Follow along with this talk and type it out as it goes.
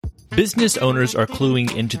Business owners are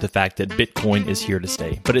cluing into the fact that Bitcoin is here to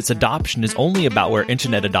stay, but its adoption is only about where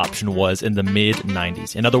internet adoption was in the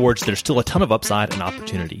mid-90s. In other words, there's still a ton of upside and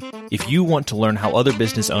opportunity. If you want to learn how other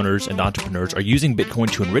business owners and entrepreneurs are using Bitcoin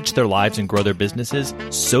to enrich their lives and grow their businesses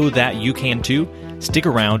so that you can too, stick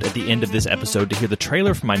around at the end of this episode to hear the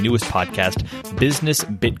trailer for my newest podcast, Business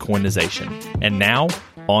Bitcoinization. And now,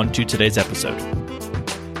 on to today's episode.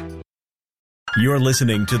 You're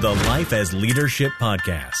listening to the Life as Leadership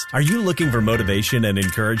Podcast. Are you looking for motivation and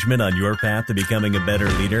encouragement on your path to becoming a better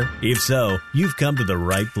leader? If so, you've come to the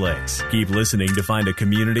right place. Keep listening to find a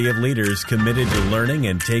community of leaders committed to learning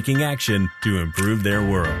and taking action to improve their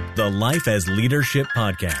world. The Life as Leadership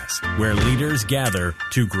Podcast, where leaders gather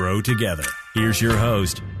to grow together. Here's your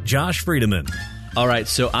host, Josh Friedemann. All right,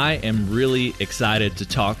 so I am really excited to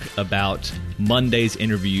talk about Monday's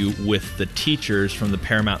interview with the teachers from the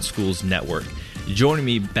Paramount Schools Network. Joining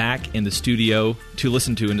me back in the studio to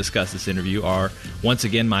listen to and discuss this interview are, once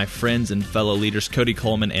again, my friends and fellow leaders, Cody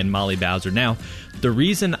Coleman and Molly Bowser. Now, the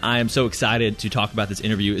reason I am so excited to talk about this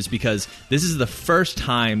interview is because this is the first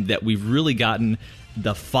time that we've really gotten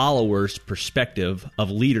the followers' perspective of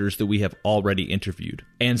leaders that we have already interviewed.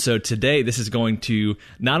 And so today, this is going to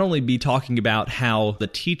not only be talking about how the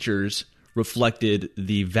teachers reflected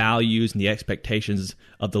the values and the expectations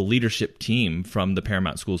of the leadership team from the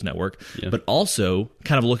Paramount Schools Network, but also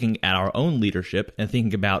kind of looking at our own leadership and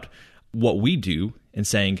thinking about what we do and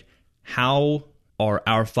saying, how are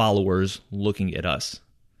our followers looking at us?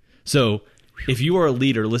 So if you are a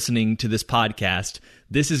leader listening to this podcast,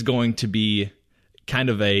 this is going to be kind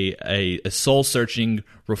of a soul-searching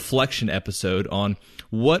reflection episode on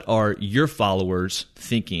what are your followers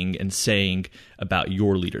thinking and saying about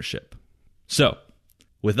your leadership. So,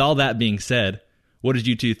 with all that being said, what did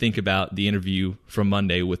you two think about the interview from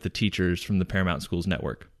Monday with the teachers from the Paramount Schools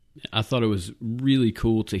Network? I thought it was really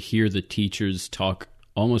cool to hear the teachers talk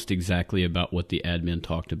almost exactly about what the admin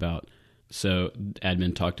talked about. So,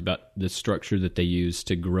 admin talked about the structure that they use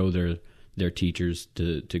to grow their teachers,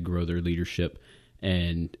 to grow their leadership.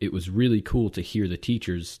 And it was really cool to hear the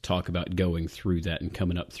teachers talk about going through that and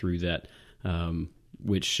coming up through that,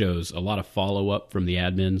 which shows a lot of follow-up from the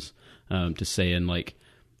admins to saying, like,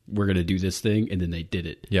 we're going to do this thing, and then they did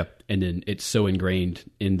it. Yeah. And then it's so ingrained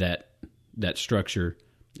in that structure,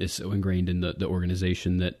 is so ingrained in the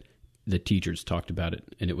organization that the teachers talked about it,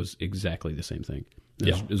 and it was exactly the same thing.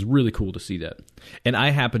 It was really cool to see that. And I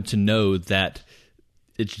happen to know that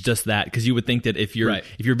it's just that, because you would think that if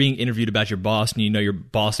you're being interviewed about your boss and you know your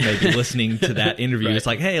boss may be listening to that interview, It's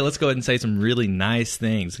like, hey, let's go ahead and say some really nice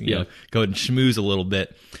things. You know, go ahead and schmooze a little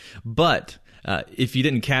bit. But if you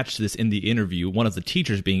didn't catch this in the interview, one of the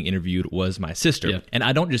teachers being interviewed was my sister. Yeah. And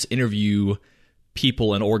I don't just interview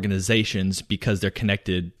people and organizations because they're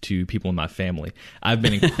connected to people in my family. I've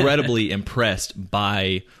been incredibly impressed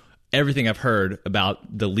by everything I've heard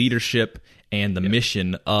about the leadership and the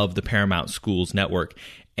mission of the Paramount Schools Network.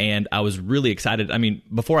 And I was really excited. I mean,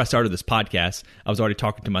 before I started this podcast, I was already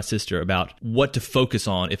talking to my sister about what to focus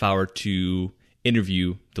on if I were to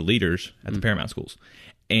interview the leaders at the Paramount Schools.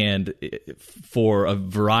 And for a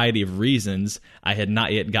variety of reasons, I had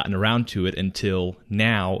not yet gotten around to it until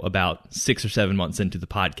now, about 6 or 7 months into the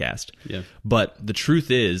podcast. Yeah. But the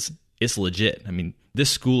truth is, it's legit. I mean, this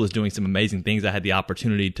school is doing some amazing things. I had the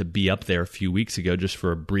opportunity to be up there a few weeks ago just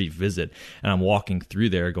for a brief visit, and I'm walking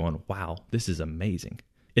through there going, wow, this is amazing.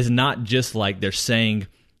 It's not just like they're saying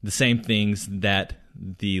the same things that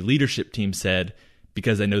the leadership team said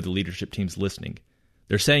because they know the leadership team's listening.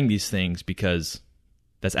 They're saying these things because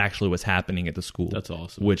that's actually what's happening at the school. That's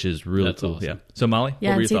awesome. Which is really cool. Awesome. Yeah. So Molly,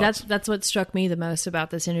 yeah, what were your thoughts? That's what struck me the most about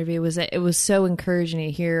this interview was that it was so encouraging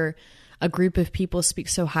to hear a group of people speak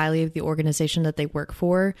so highly of the organization that they work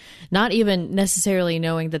for, not even necessarily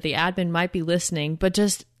knowing that the admin might be listening, but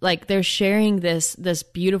just like they're sharing this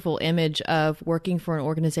beautiful image of working for an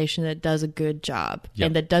organization that does a good job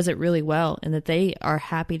and that does it really well and that they are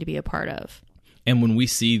happy to be a part of. And when we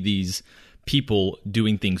see these people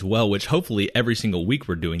doing things well, which hopefully every single week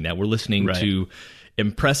we're doing that, we're listening to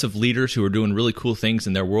impressive leaders who are doing really cool things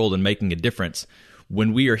in their world and making a difference.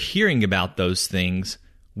 When we are hearing about those things,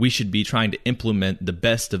 we should be trying to implement the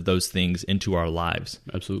best of those things into our lives.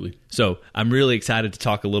 Absolutely. So I'm really excited to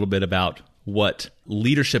talk a little bit about what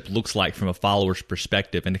leadership looks like from a follower's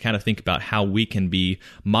perspective and to kind of think about how we can be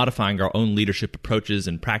modifying our own leadership approaches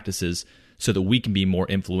and practices so that we can be more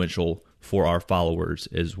influential for our followers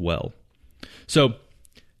as well. So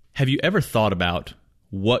have you ever thought about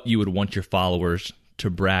what you would want your followers to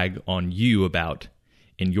brag on you about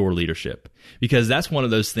in your leadership? Because that's one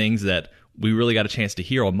of those things that we really got a chance to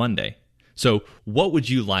hear on Monday. So what would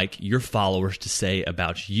you like your followers to say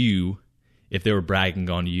about you if they were bragging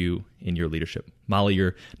on you in your leadership? Molly,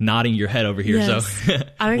 you're nodding your head over here. Yes. So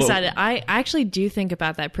I'm excited. I actually do think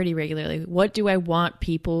about that pretty regularly. What do I want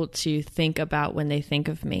people to think about when they think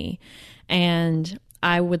of me? And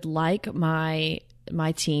I would like my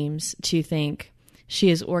teams to think she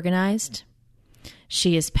is organized,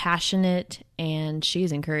 she is passionate, and she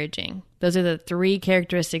is encouraging. Those are the 3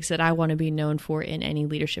 characteristics that I want to be known for in any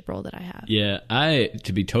leadership role that I have. Yeah,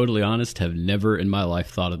 to be totally honest, have never in my life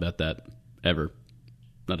thought about that ever.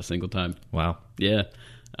 Not a single time. wow. Yeah.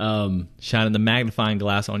 Shining the magnifying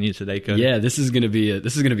glass on you today, Cody. Yeah, this is going to be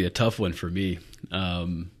a tough one for me,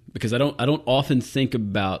 because I don't often think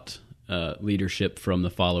about leadership from the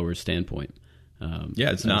follower's standpoint.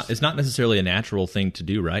 It's not necessarily a natural thing to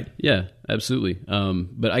do, right? Yeah, absolutely.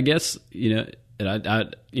 But I guess and I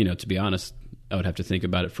to be honest, I would have to think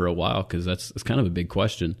about it for a while because that's kind of a big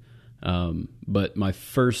question. But my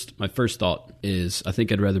first thought is I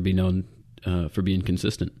think I'd rather be known for being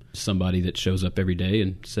consistent. Somebody that shows up every day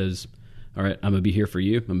and says, all right, I'm going to be here for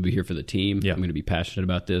you. I'm going to be here for the team. Yeah. I'm going to be passionate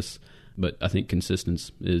about this. But I think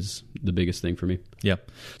consistency is the biggest thing for me. Yeah.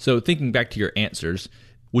 So thinking back to your answers,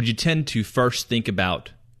 would you tend to first think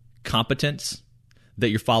about competence that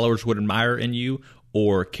your followers would admire in you,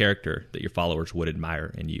 or character that your followers would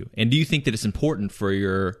admire in you? And do you think that it's important for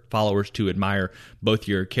your followers to admire both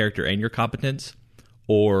your character and your competence,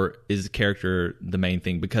 or is character the main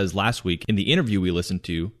thing? Because last week in the interview we listened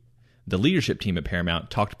to, the leadership team at Paramount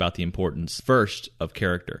talked about the importance first of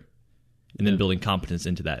character and then building competence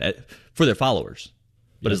into that for their followers.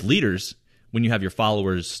 But as leaders, when you have your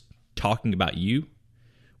followers talking about you,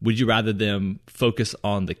 would you rather them focus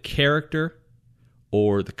on the character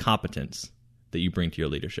or the competence that you bring to your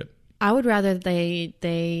leadership? I would rather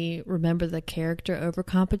they remember the character over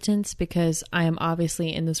competence, because I am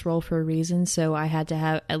obviously in this role for a reason, so I had to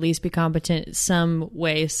have at least be competent some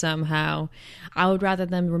way, somehow. I would rather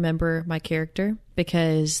them remember my character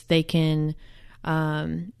because they can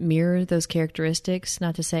mirror those characteristics.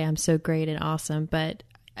 Not to say I'm so great and awesome, but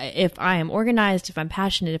if I am organized, if I'm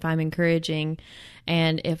passionate, if I'm encouraging,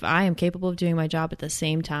 and if I am capable of doing my job at the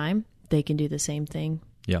same time, they can do the same thing.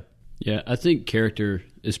 Yeah. Yeah, I think character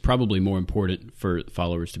is probably more important for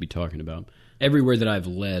followers to be talking about. Everywhere that I've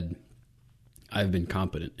led, I've been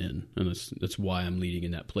competent in, and that's why I'm leading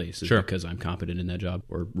in that place, is because I'm competent in that job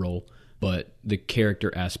or role. But the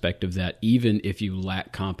character aspect of that, even if you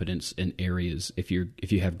lack competence in areas, if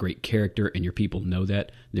you have great character and your people know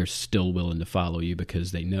that, they're still willing to follow you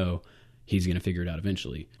because they know he's going to figure it out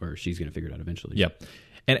eventually, or she's going to figure it out eventually. Yeah.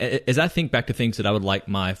 And as I think back to things that I would like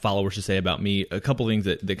my followers to say about me, a couple of things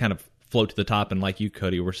that kind of float to the top, and like you,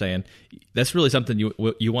 Cody, were saying, that's really something you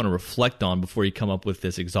want to reflect on before you come up with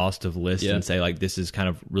this exhaustive list and say, like, this is kind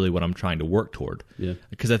of really what I'm trying to work toward. Yeah.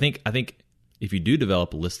 Because I think if you do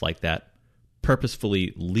develop a list like that,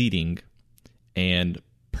 purposefully leading and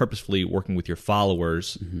purposefully working with your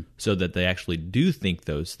followers so that they actually do think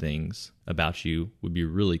those things about you would be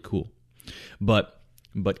really cool. But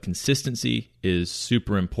consistency is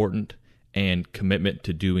super important, and commitment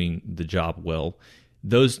to doing the job well.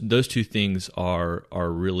 Those 2 things are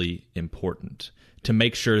really important to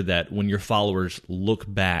make sure that when your followers look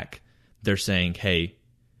back, they're saying, hey,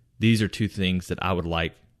 these are 2 things that I would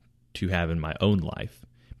like to have in my own life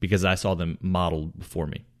because I saw them modeled before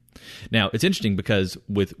me. Now, it's interesting because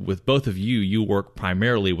with both of you, you work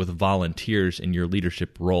primarily with volunteers in your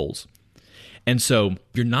leadership roles. And so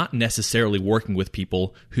you're not necessarily working with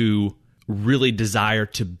people who really desire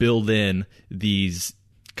to build in these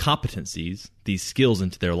competencies, these skills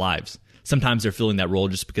into their lives. Sometimes they're filling that role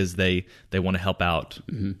just because they want to help out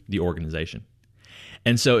the organization.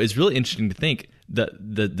 And so it's really interesting to think that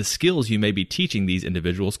the skills you may be teaching these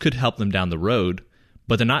individuals could help them down the road,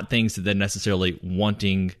 but they're not things that they're necessarily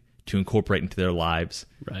wanting to incorporate into their lives.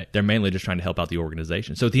 Right. They're mainly just trying to help out the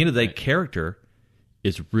organization. So at the end of the day, character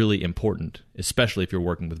is really important, especially if you're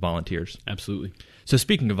working with volunteers. Absolutely. So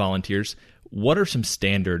speaking of volunteers, what are some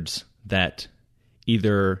standards that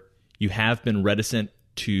either you have been reticent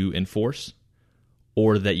to enforce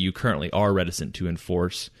or that you currently are reticent to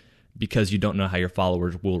enforce because you don't know how your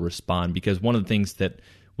followers will respond? Because one of the things that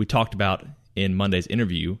we talked about in Monday's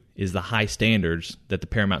interview is the high standards that the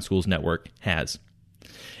Paramount Schools Network has.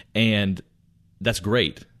 And that's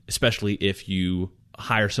great, especially if you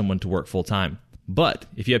hire someone to work full-time. But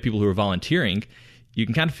if you have people who are volunteering, you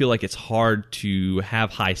can kind of feel like it's hard to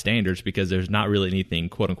have high standards because there's not really anything,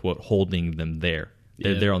 quote-unquote, holding them there.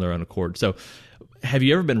 They're there on their own accord. So have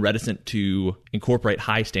you ever been reticent to incorporate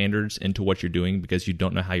high standards into what you're doing because you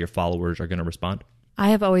don't know how your followers are going to respond? I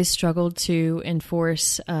have always struggled to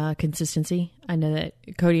enforce consistency. I know that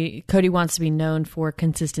Cody wants to be known for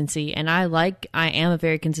consistency, and I am a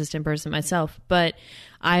very consistent person myself, but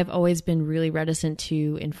I've always been really reticent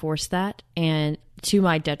to enforce that, and to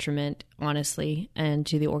my detriment, honestly, and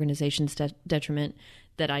to the organization's detriment,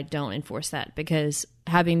 that I don't enforce that, because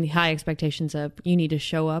having the high expectations of you need to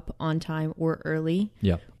show up on time or early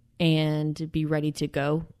and be ready to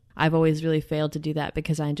go. I've always really failed to do that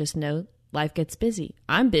because I just know life gets busy.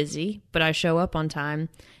 I'm busy, but I show up on time,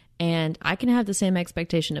 and I can have the same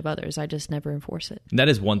expectation of others. I just never enforce it. And that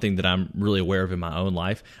is one thing that I'm really aware of in my own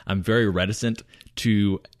life. I'm very reticent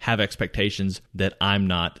to have expectations that I'm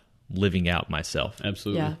not living out myself.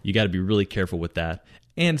 Absolutely. Yeah. You got to be really careful with that.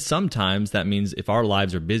 And sometimes that means if our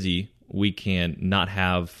lives are busy, we can not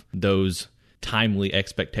have those timely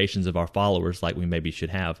expectations of our followers like we maybe should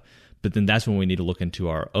have. But then that's when we need to look into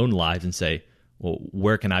our own lives and say, well,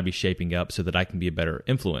 where can I be shaping up so that I can be a better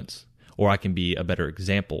influence, or I can be a better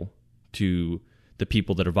example to the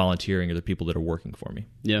people that are volunteering or the people that are working for me?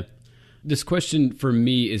 Yeah. This question for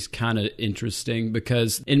me is kind of interesting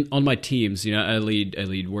because on my teams, I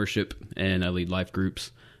lead worship and I lead life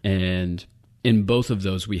groups, and in both of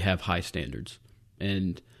those we have high standards,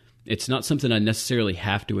 and it's not something I necessarily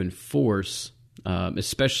have to enforce,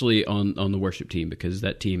 especially on the worship team, because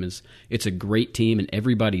that team it's a great team and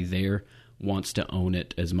everybody there wants to own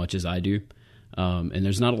it as much as I do. And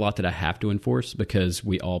there's not a lot that I have to enforce because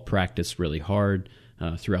we all practice really hard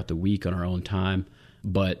throughout the week on our own time.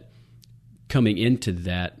 But coming into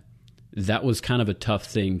that was kind of a tough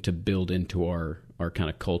thing to build into our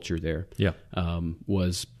kind of culture there. Yeah.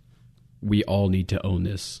 Was we all need to own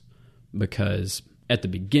this, because at the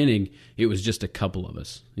beginning it was just a couple of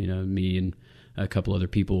us, me and a couple other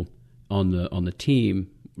people on the team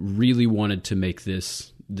really wanted to make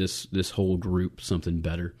this whole group something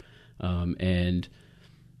better, and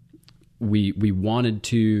we wanted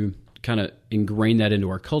to kind of ingrain that into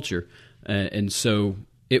our culture, and so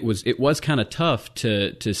it was kind of tough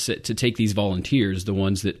to take these volunteers, the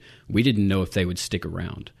ones that we didn't know if they would stick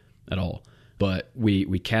around at all, but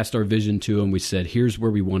we cast our vision to them. We said, here's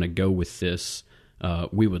where we want to go with this.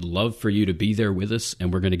 We would love for you to be there with us,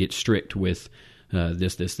 and we're going to get strict with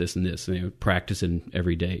this, and this, practicing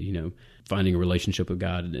every day, finding a relationship with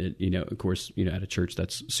God, of course, at a church,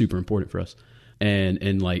 that's super important for us,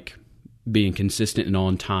 and like being consistent and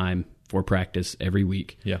on time for practice every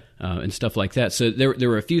week, and stuff like that. So there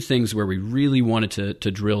were a few things where we really wanted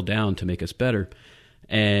to drill down to make us better,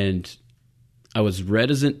 and I was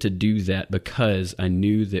reticent to do that because I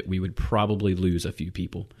knew that we would probably lose a few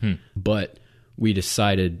people, but we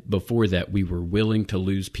decided before that we were willing to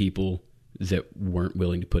lose people that weren't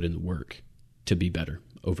willing to put in the work to be better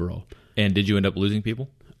overall. And did you end up losing people?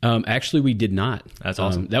 Actually, we did not. That's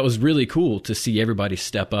awesome. That was really cool to see everybody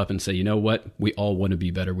step up and say, you know what, we all want to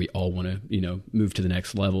be better. We all want to, move to the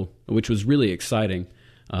next level, which was really exciting.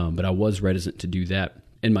 But I was reticent to do that.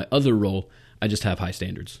 In my other role, I just have high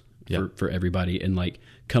standards for everybody. And like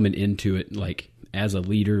coming into it, like as a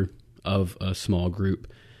leader of a small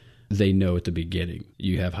group, they know at the beginning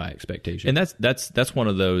you have high expectations. And that's one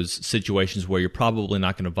of those situations where you're probably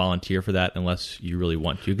not going to volunteer for that unless you really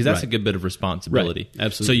want to, because that's a good bit of responsibility. Right.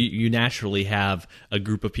 Absolutely. So you naturally have a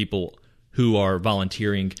group of people who are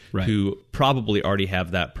volunteering who probably already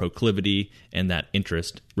have that proclivity and that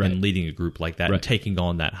interest in leading a group like that and taking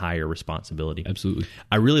on that higher responsibility. Absolutely.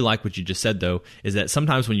 I really like what you just said, though, is that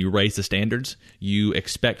sometimes when you raise the standards, you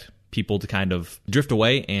expect people to kind of drift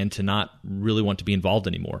away and to not really want to be involved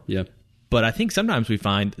anymore. Yeah. But I think sometimes we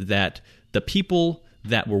find that the people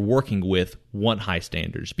that we're working with want high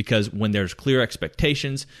standards, because when there's clear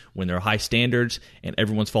expectations, when there are high standards and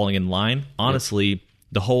everyone's falling in line, honestly,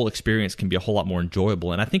 the whole experience can be a whole lot more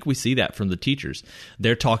enjoyable. And I think we see that from the teachers.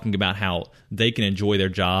 They're talking about how they can enjoy their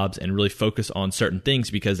jobs and really focus on certain things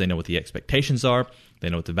because they know what the expectations are, they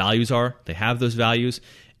know what the values are, they have those values,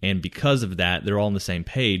 and because of that, they're all on the same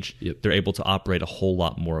page. They're able to operate a whole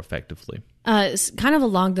lot more effectively. Kind of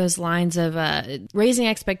along those lines of raising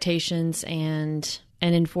expectations and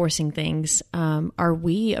enforcing things, are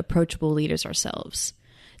we approachable leaders ourselves?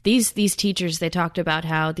 These teachers, they talked about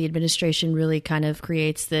how the administration really kind of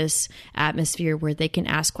creates this atmosphere where they can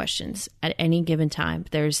ask questions at any given time.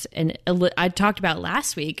 I talked about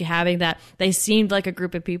last week having that they seemed like a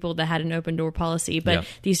group of people that had an open door policy, but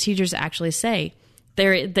these teachers actually say,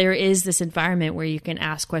 there is this environment where you can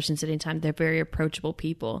ask questions at any time. They're very approachable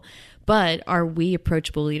people. But are we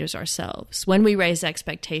approachable leaders ourselves? When we raise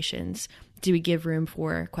expectations, do we give room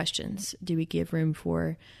for questions? Do we give room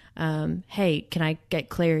for, hey, can I get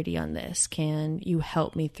clarity on this? Can you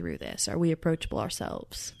help me through this? Are we approachable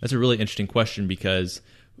ourselves? That's a really interesting question, because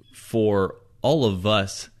for all of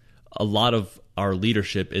us, a lot of our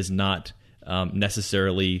leadership is not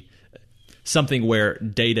necessarily something where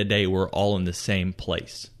day to day we're all in the same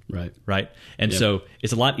place. Right. And so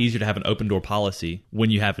it's a lot easier to have an open door policy when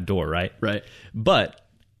you have a door, right? Right. But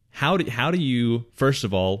how do you, first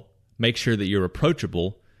of all, make sure that you're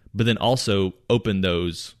approachable, but then also open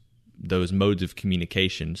those modes of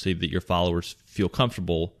communication so that your followers feel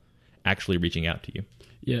comfortable actually reaching out to you?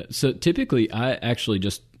 Yeah. So typically I actually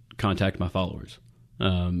just contact my followers.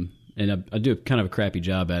 And I do kind of a crappy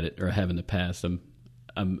job at it, or I have in the past. I'm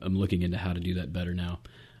looking into how to do that better now.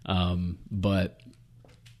 But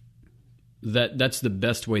that's the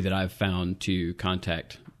best way that I've found to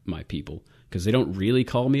contact my people, because they don't really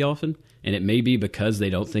call me often, and it may be because they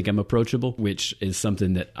don't think I'm approachable, which is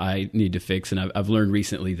something that I need to fix. And I've learned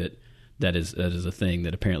recently that is a thing,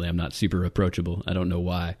 that apparently I'm not super approachable. I don't know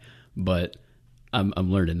why, but I'm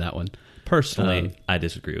learning that one. Personally, I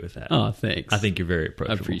disagree with that. Oh, thanks. I think you're very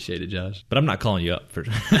approachable. I appreciate it, Josh. But I'm not calling you up for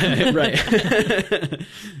right.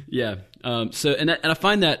 Yeah. So I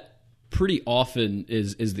find that pretty often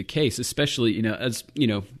is the case, especially, as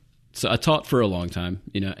so I taught for a long time,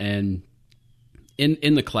 and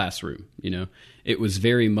in the classroom, it was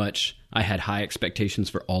very much, I had high expectations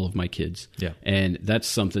for all of my kids. Yeah. And that's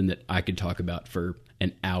something that I could talk about for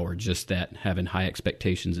an hour, just that, having high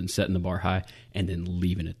expectations and setting the bar high and then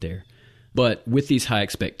leaving it there. But with these high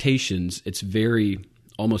expectations, it's very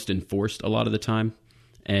almost enforced a lot of the time.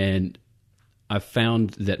 And I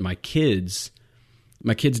found that my kids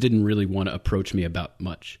didn't really want to approach me about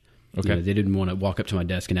much. Okay. They didn't want to walk up to my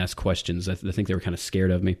desk and ask questions. I think they were kind of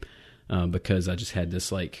scared of me because I just had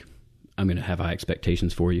this, like, I'm going to have high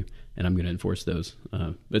expectations for you and I'm going to enforce those.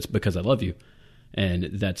 It's because I love you. And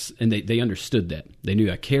they understood that. They knew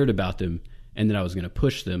I cared about them and that I was going to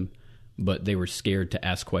push them, but they were scared to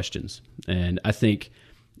ask questions. And I think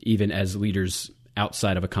even as leaders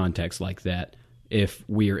outside of a context like that, if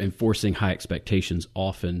we are enforcing high expectations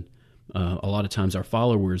often, a lot of times our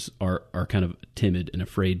followers are kind of timid and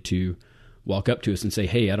afraid to walk up to us and say,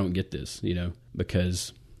 hey, I don't get this,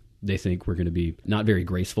 because they think we're going to be not very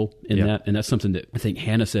graceful in that. And that's something that I think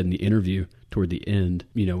Hannah said in the interview toward the end,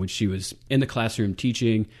 when she was in the classroom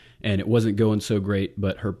teaching and it wasn't going so great,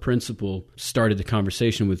 but her principal started the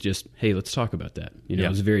conversation with just, hey, let's talk about that. It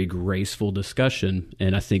was a very graceful discussion.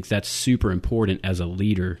 And I think that's super important as a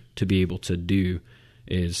leader to be able to do,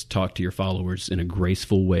 is talk to your followers in a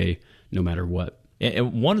graceful way, no matter what.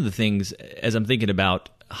 And one of the things, as I'm thinking about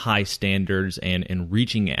high standards and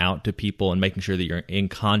reaching out to people and making sure that you're in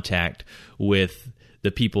contact with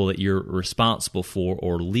the people that you're responsible for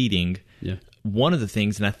or leading, one of the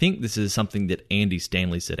things, and I think this is something that Andy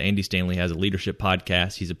Stanley said. Andy Stanley has a leadership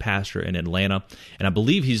podcast. He's a pastor in Atlanta, and I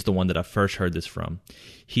believe he's the one that I first heard this from.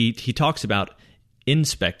 He talks about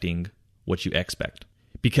inspecting what you expect,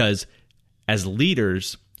 because as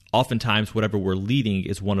leaders, oftentimes whatever we're leading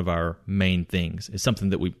is one of our main things. It's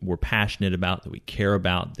something that we're passionate about, that we care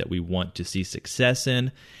about, that we want to see success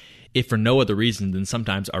in. If for no other reason, then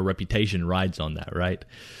sometimes our reputation rides on that, right?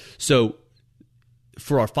 So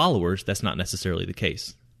for our followers, that's not necessarily the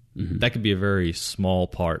case. Mm-hmm. That could be a very small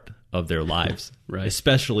part of their lives, right?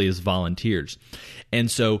 Especially as volunteers. And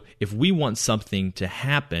so if we want something to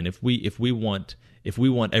happen, if we want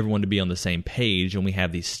everyone to be on the same page and we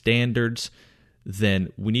have these standards,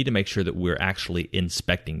 then we need to make sure that we're actually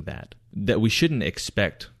inspecting that. That we shouldn't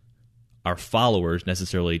expect our followers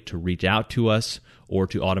necessarily to reach out to us or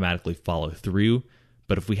to automatically follow through.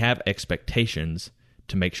 But if we have expectations,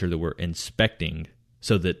 to make sure that we're inspecting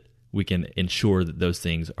so that we can ensure that those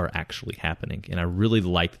things are actually happening. And I really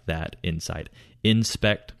liked that insight.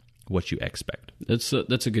 Inspect what you expect. That's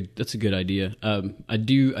a good idea. I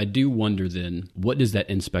do wonder then, what does that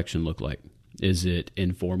inspection look like? Is it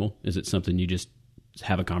informal? Is it something you just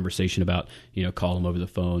have a conversation about, call them over the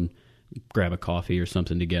phone, grab a coffee or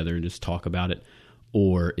something together and just talk about it?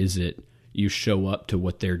 Or is it you show up to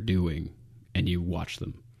what they're doing and you watch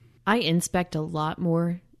them? I inspect a lot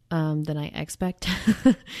more than I expect.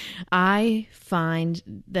 I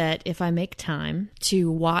find that if I make time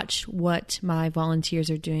to watch what my volunteers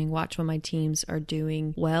are doing, watch what my teams are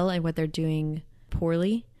doing well and what they're doing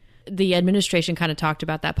poorly, the administration kind of talked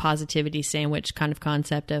about that positivity sandwich kind of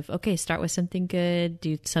concept of, okay, start with something good,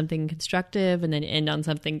 do something constructive, and then end on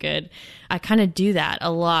something good. I kind of do that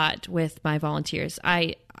a lot with my volunteers.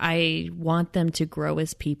 I I want them to grow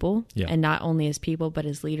as people, and not only as people, but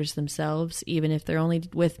as leaders themselves, even if they're only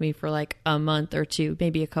with me for like a month or two,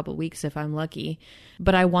 maybe a couple weeks if I'm lucky.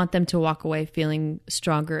 But I want them to walk away feeling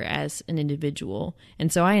stronger as an individual.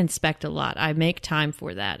 And so I inspect a lot. I make time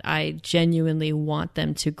for that. I genuinely want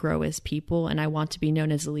them to grow as people, and I want to be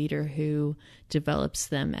known as a leader who develops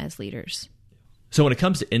them as leaders. So when it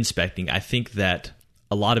comes to inspecting, I think that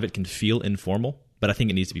a lot of it can feel informal, but I think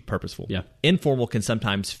it needs to be purposeful. Yeah. Informal can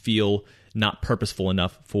sometimes feel not purposeful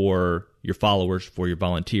enough for your followers, for your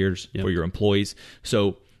volunteers, for your employees.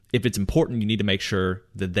 So if it's important, you need to make sure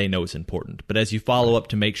that they know it's important. But as you follow up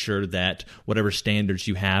to make sure that whatever standards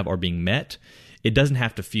you have are being met, it doesn't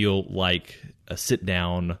have to feel like a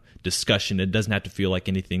sit-down discussion. It doesn't have to feel like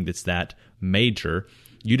anything that's that major.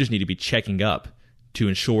 You just need to be checking up to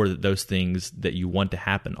ensure that those things that you want to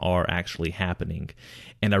happen are actually happening.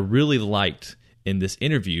 And I really liked in this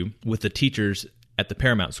interview with the teachers at the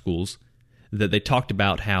Paramount schools that they talked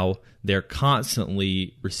about how they're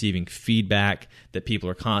constantly receiving feedback, that people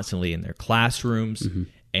are constantly in their classrooms,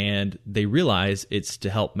 and they realize it's to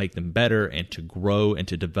help make them better and to grow and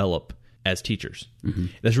to develop as teachers.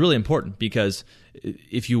 That's really important, because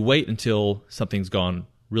if you wait until something's gone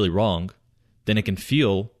really wrong, then it can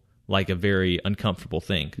feel like a very uncomfortable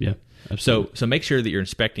thing. Yeah. Absolutely. So make sure that you're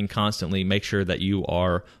inspecting constantly. Make sure that you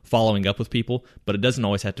are following up with people, but it doesn't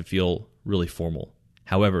always have to feel really formal.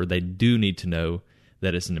 However, they do need to know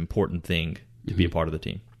that it's an important thing to be a part of the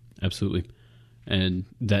team. Absolutely. And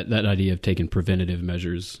that idea of taking preventative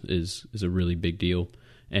measures is a really big deal.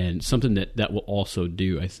 And something that will also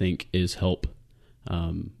do, I think, is help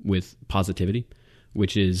with positivity,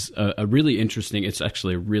 which is a really interesting, it's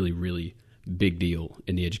actually a really, really big deal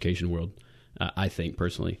in the education world, I think,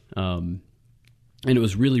 personally. And it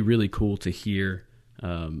was really, really cool to hear,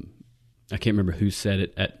 I can't remember who said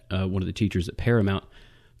it, at one of the teachers at Paramount,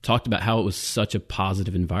 talked about how it was such a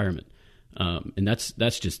positive environment. And that's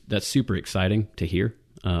super exciting to hear.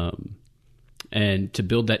 And to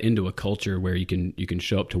build that into a culture where you can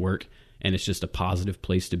show up to work and it's just a positive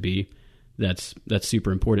place to be, that's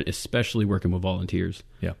super important, especially working with volunteers.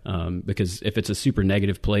 Yeah. Because if it's a super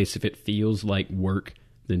negative place, if it feels like work,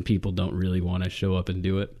 then people don't really want to show up and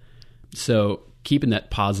do it. So keeping that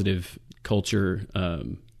positive culture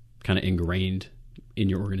kind of ingrained in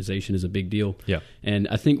your organization is a big deal. Yeah. And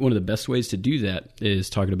I think one of the best ways to do that is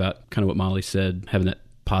talking about kind of what Molly said, having that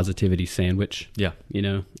positivity sandwich. Yeah. You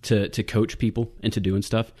know, to coach people into doing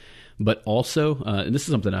stuff. But also, and this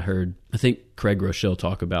is something I heard, I think Craig Rochelle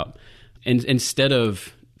talk about, and instead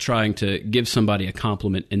of trying to give somebody a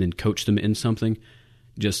compliment and then coach them in something,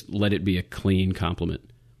 just let it be a clean compliment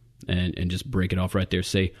and just break it off right there.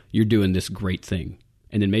 Say, you're doing this great thing.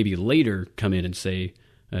 And then maybe later come in and say,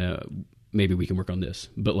 maybe we can work on this.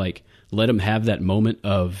 But like, let them have that moment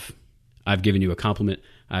of, I've given you a compliment.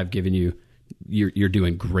 I've given you, you're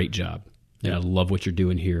doing a great job. And I love what you're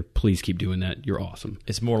doing here. Please keep doing that. You're awesome.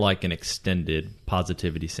 It's more like an extended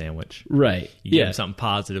positivity sandwich. Right. You give them something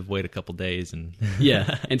positive, wait a couple days, and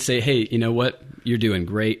and say, hey, you know what? You're doing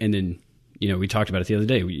great. And then, you know, we talked about it the other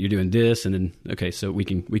day. You're doing this, and then, okay, so we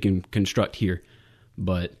can construct here.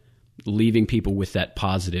 But leaving people with that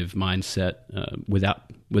positive mindset without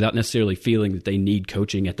necessarily feeling that they need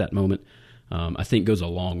coaching at that moment, I think goes a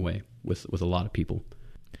long way with a lot of people.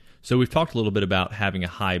 So we've talked a little bit about having a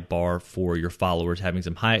high bar for your followers, having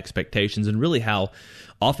some high expectations, and really how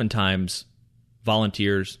oftentimes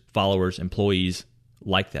volunteers, followers, employees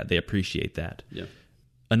like that. They appreciate that. Yeah.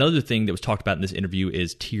 Another thing that was talked about in this interview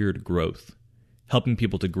is tiered growth, helping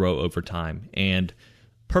people to grow over time and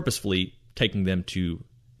purposefully taking them to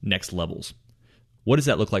next levels. What does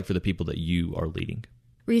that look like for the people that you are leading?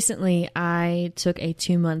 Recently, I took a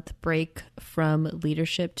 2-month break from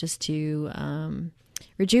leadership just to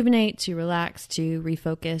rejuvenate, to relax, to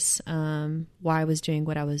refocus why I was doing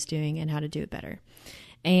what I was doing and how to do it better.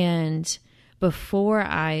 And before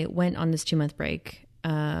I went on this 2-month break,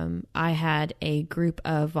 I had a group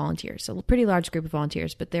of volunteers, so a pretty large group of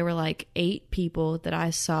volunteers, but there were like 8 people that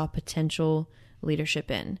I saw potential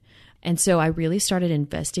leadership in. And so I really started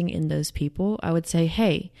investing in those people. I would say,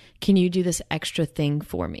 hey, can you do this extra thing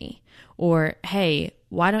for me? Or, hey,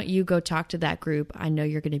 why don't you go talk to that group? I know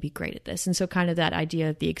you're going to be great at this. And so kind of that idea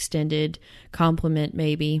of the extended compliment,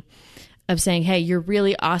 maybe, of saying, hey, you're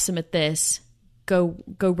really awesome at this. Go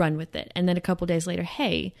run with it. And then a couple days later,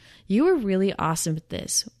 hey, you were really awesome at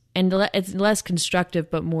this. And it's less constructive,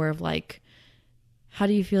 but more of like, how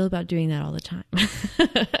do you feel about doing that all the time?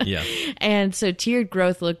 Yeah. And so tiered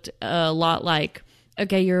growth looked a lot like,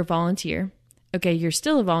 okay, you're a volunteer. Okay, you're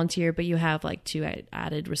still a volunteer, but you have like 2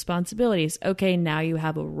 added responsibilities. Okay, now you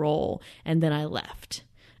have a role. And then I left.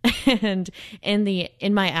 And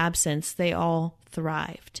in my absence, they all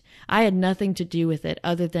thrived. I had nothing to do with it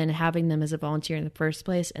other than having them as a volunteer in the first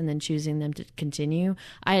place and then choosing them to continue.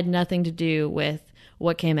 I had nothing to do with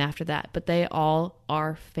what came after that, but they all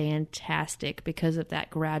are fantastic because of that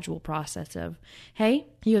gradual process of, hey,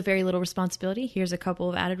 you have very little responsibility. Here's a couple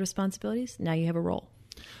of added responsibilities. Now you have a role.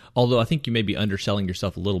 Although I think you may be underselling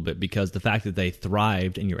yourself a little bit, because the fact that they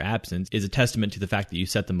thrived in your absence is a testament to the fact that you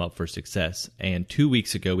set them up for success. And 2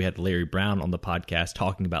 weeks ago, we had Larry Brown on the podcast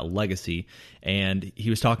talking about legacy, and he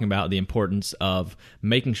was talking about the importance of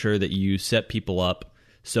making sure that you set people up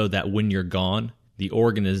so that when you're gone, the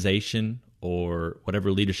organization or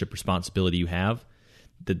whatever leadership responsibility you have,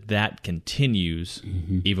 that continues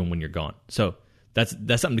even when you're gone. So that's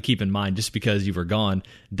something to keep in mind. Just because you were gone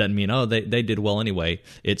doesn't mean, oh, they did well anyway.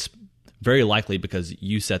 It's very likely because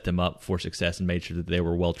you set them up for success and made sure that they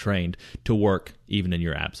were well trained to work even in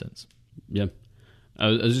your absence. Yeah. I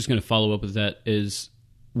was just going to follow up with that. Is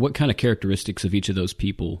what kind of characteristics of each of those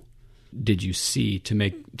people did you see to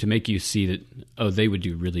make you see that, oh, they would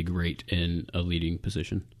do really great in a leading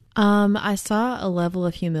position? I saw a level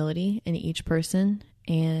of humility in each person.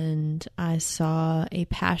 And I saw a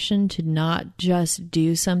passion to not just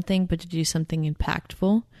do something, but to do something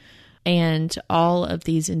impactful. And all of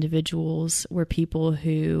these individuals were people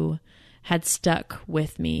who had stuck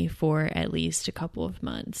with me for at least a couple of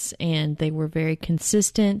months. And they were very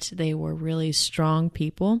consistent. They were really strong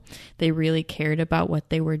people. They really cared about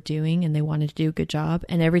what they were doing and they wanted to do a good job.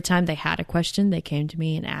 And every time they had a question, they came to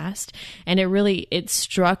me and asked. And it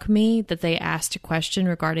struck me that they asked a question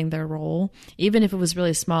regarding their role, even if it was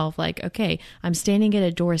really small, of like, okay, I'm standing at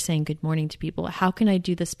a door saying good morning to people. How can I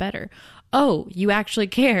do this better? Oh, you actually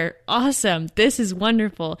care. Awesome. This is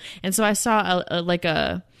wonderful. And so I saw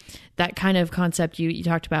that kind of concept you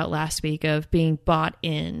talked about last week of being bought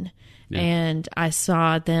in. Yeah. And I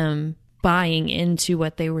saw them buying into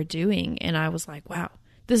what they were doing. And I was like, wow,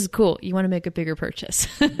 this is cool. You want to make a bigger purchase.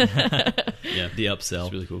 Yeah, the upsell.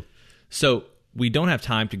 It's really cool. So we don't have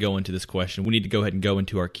time to go into this question. We need to go ahead and go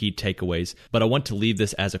into our key takeaways. But I want to leave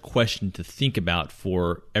this as a question to think about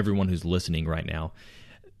for everyone who's listening right now.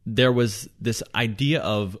 There was this idea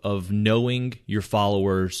of knowing your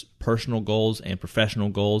followers' personal goals and professional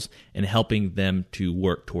goals and helping them to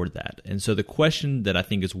work toward that. And so the question that I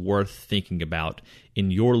think is worth thinking about in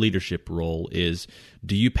your leadership role is,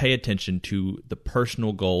 do you pay attention to the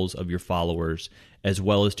personal goals of your followers as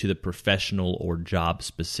well as to the professional or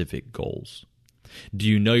job-specific goals? Do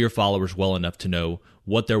you know your followers well enough to know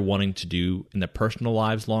what they're wanting to do in their personal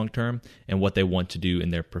lives long-term and what they want to do in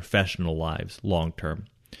their professional lives long-term?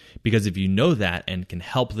 Because if you know that and can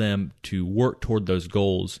help them to work toward those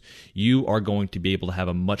goals, you are going to be able to have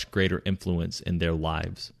a much greater influence in their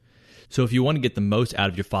lives. So if you want to get the most out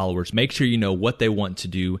of your followers, make sure you know what they want to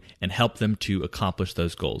do and help them to accomplish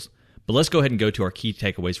those goals. But let's go ahead and go to our key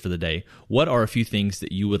takeaways for the day. What are a few things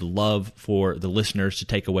that you would love for the listeners to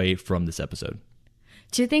take away from this episode?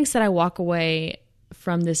 2 things that I walk away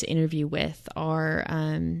from this interview with are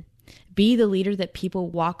be the leader that people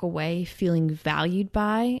walk away feeling valued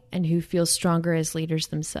by and who feel stronger as leaders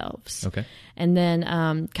themselves. Okay. And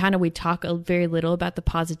then we talk very little about the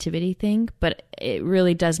positivity thing, but it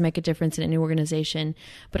really does make a difference in any organization.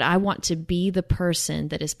 But I want to be the person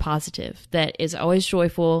that is positive, that is always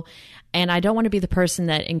joyful. And I don't want to be the person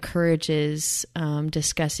that encourages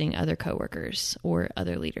discussing other coworkers or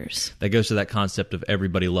other leaders. That goes to that concept of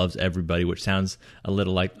everybody loves everybody, which sounds a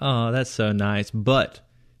little like, oh, that's so nice. But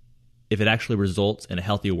if it actually results in a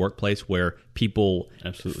healthier workplace where people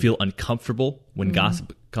feel uncomfortable when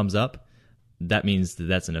gossip comes up, that means that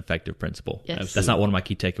that's an effective principle. Yes. That's not one of my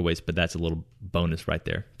key takeaways, but that's a little bonus right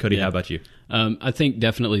there. Cody, how about you? I think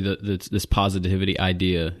definitely this positivity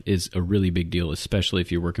idea is a really big deal, especially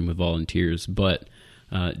if you're working with volunteers. But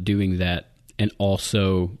doing that and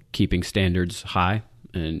also keeping standards high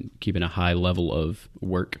and keeping a high level of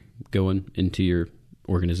work going into your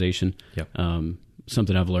organization. Yeah.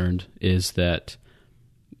 Something I've learned is that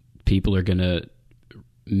people are going to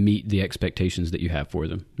meet the expectations that you have for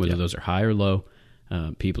them, whether those are high or low.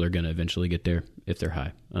 People are going to eventually get there if they're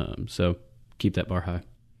high. So keep that bar high.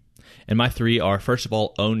 And my 3 are, first of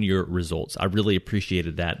all, own your results. I really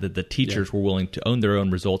appreciated that the teachers were willing to own their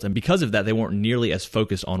own results. And because of that, they weren't nearly as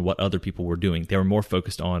focused on what other people were doing. They were more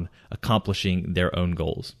focused on accomplishing their own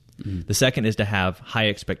goals. Mm-hmm. The second is to have high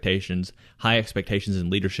expectations. High expectations in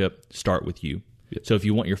leadership start with you. Yep. So if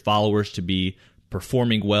you want your followers to be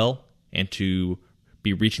performing well and to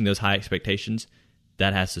be reaching those high expectations,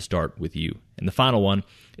 that has to start with you. And the final one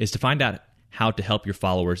is to find out how to help your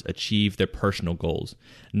followers achieve their personal goals,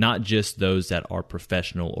 not just those that are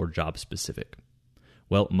professional or job specific.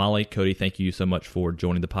 Well, Molly, Cody, thank you so much for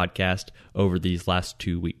joining the podcast over these last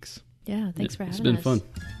 2 weeks. Yeah, thanks for having us. It's been fun.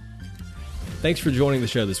 Thanks for joining the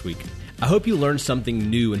show this week. I hope you learned something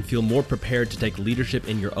new and feel more prepared to take leadership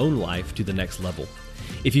in your own life to the next level.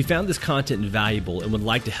 If you found this content valuable and would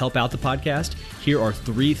like to help out the podcast, here are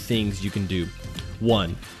 3 things you can do.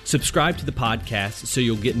 1, subscribe to the podcast so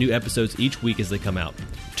you'll get new episodes each week as they come out.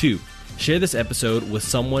 2, share this episode with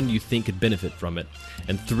someone you think could benefit from it.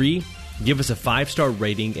 And 3, give us a 5-star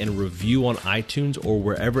rating and review on iTunes or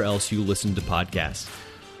wherever else you listen to podcasts.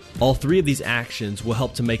 All 3 of these actions will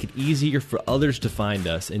help to make it easier for others to find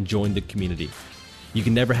us and join the community. You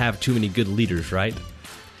can never have too many good leaders, right?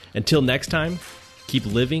 Until next time, keep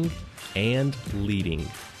living and leading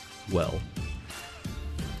well.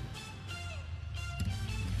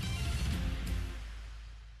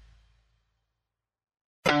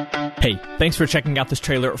 Hey, thanks for checking out this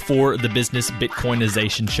trailer for the Business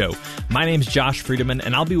Bitcoinization Show. My name's Josh Friedemann,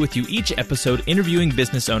 and I'll be with you each episode interviewing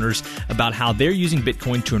business owners about how they're using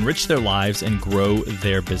Bitcoin to enrich their lives and grow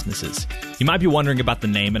their businesses. You might be wondering about the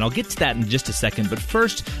name, and I'll get to that in just a second, but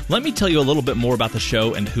first, let me tell you a little bit more about the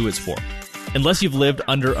show and who it's for. Unless you've lived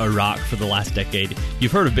under a rock for the last decade,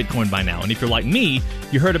 you've heard of Bitcoin by now. And if you're like me,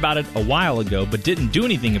 you heard about it a while ago, but didn't do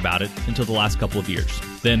anything about it until the last couple of years.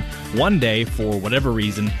 Then, one day, for whatever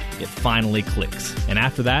reason, it finally clicks. And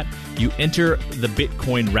after that, you enter the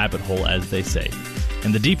Bitcoin rabbit hole, as they say.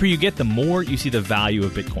 And the deeper you get, the more you see the value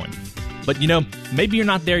of Bitcoin. But maybe you're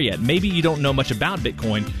not there yet. Maybe you don't know much about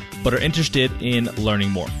Bitcoin, but are interested in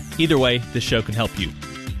learning more. Either way, this show can help you.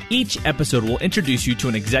 Each episode will introduce you to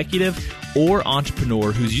an executive or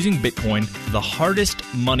entrepreneur who's using Bitcoin, the hardest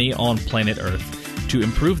money on planet Earth, to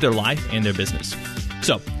improve their life and their business.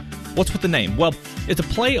 So, what's with the name? Well, it's a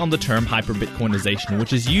play on the term hyper-Bitcoinization,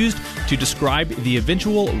 which is used to describe the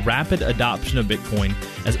eventual rapid adoption of Bitcoin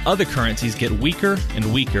as other currencies get weaker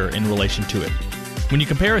and weaker in relation to it. When you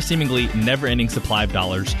compare a seemingly never-ending supply of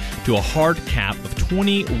dollars to a hard cap of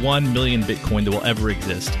 21 million Bitcoin that will ever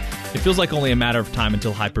exist, it feels like only a matter of time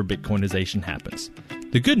until hyper-Bitcoinization happens.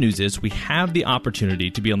 The good news is we have the opportunity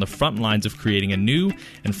to be on the front lines of creating a new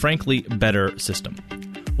and frankly better system.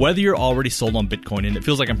 Whether you're already sold on Bitcoin and it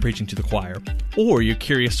feels like I'm preaching to the choir, or you're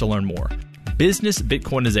curious to learn more, Business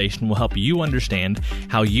Bitcoinization will help you understand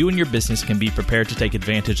how you and your business can be prepared to take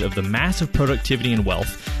advantage of the massive productivity and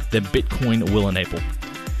wealth that Bitcoin will enable.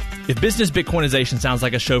 If Business Bitcoinization sounds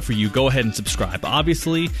like a show for you, go ahead and subscribe.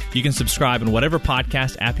 Obviously, you can subscribe in whatever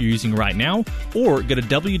podcast app you're using right now, or go to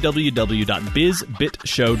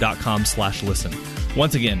www.bizbitshow.com/listen.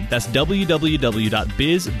 Once again, that's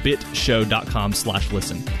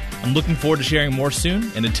www.bizbitshow.com/listen. I'm looking forward to sharing more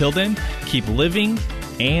soon, and until then, keep living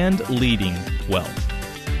and leading well.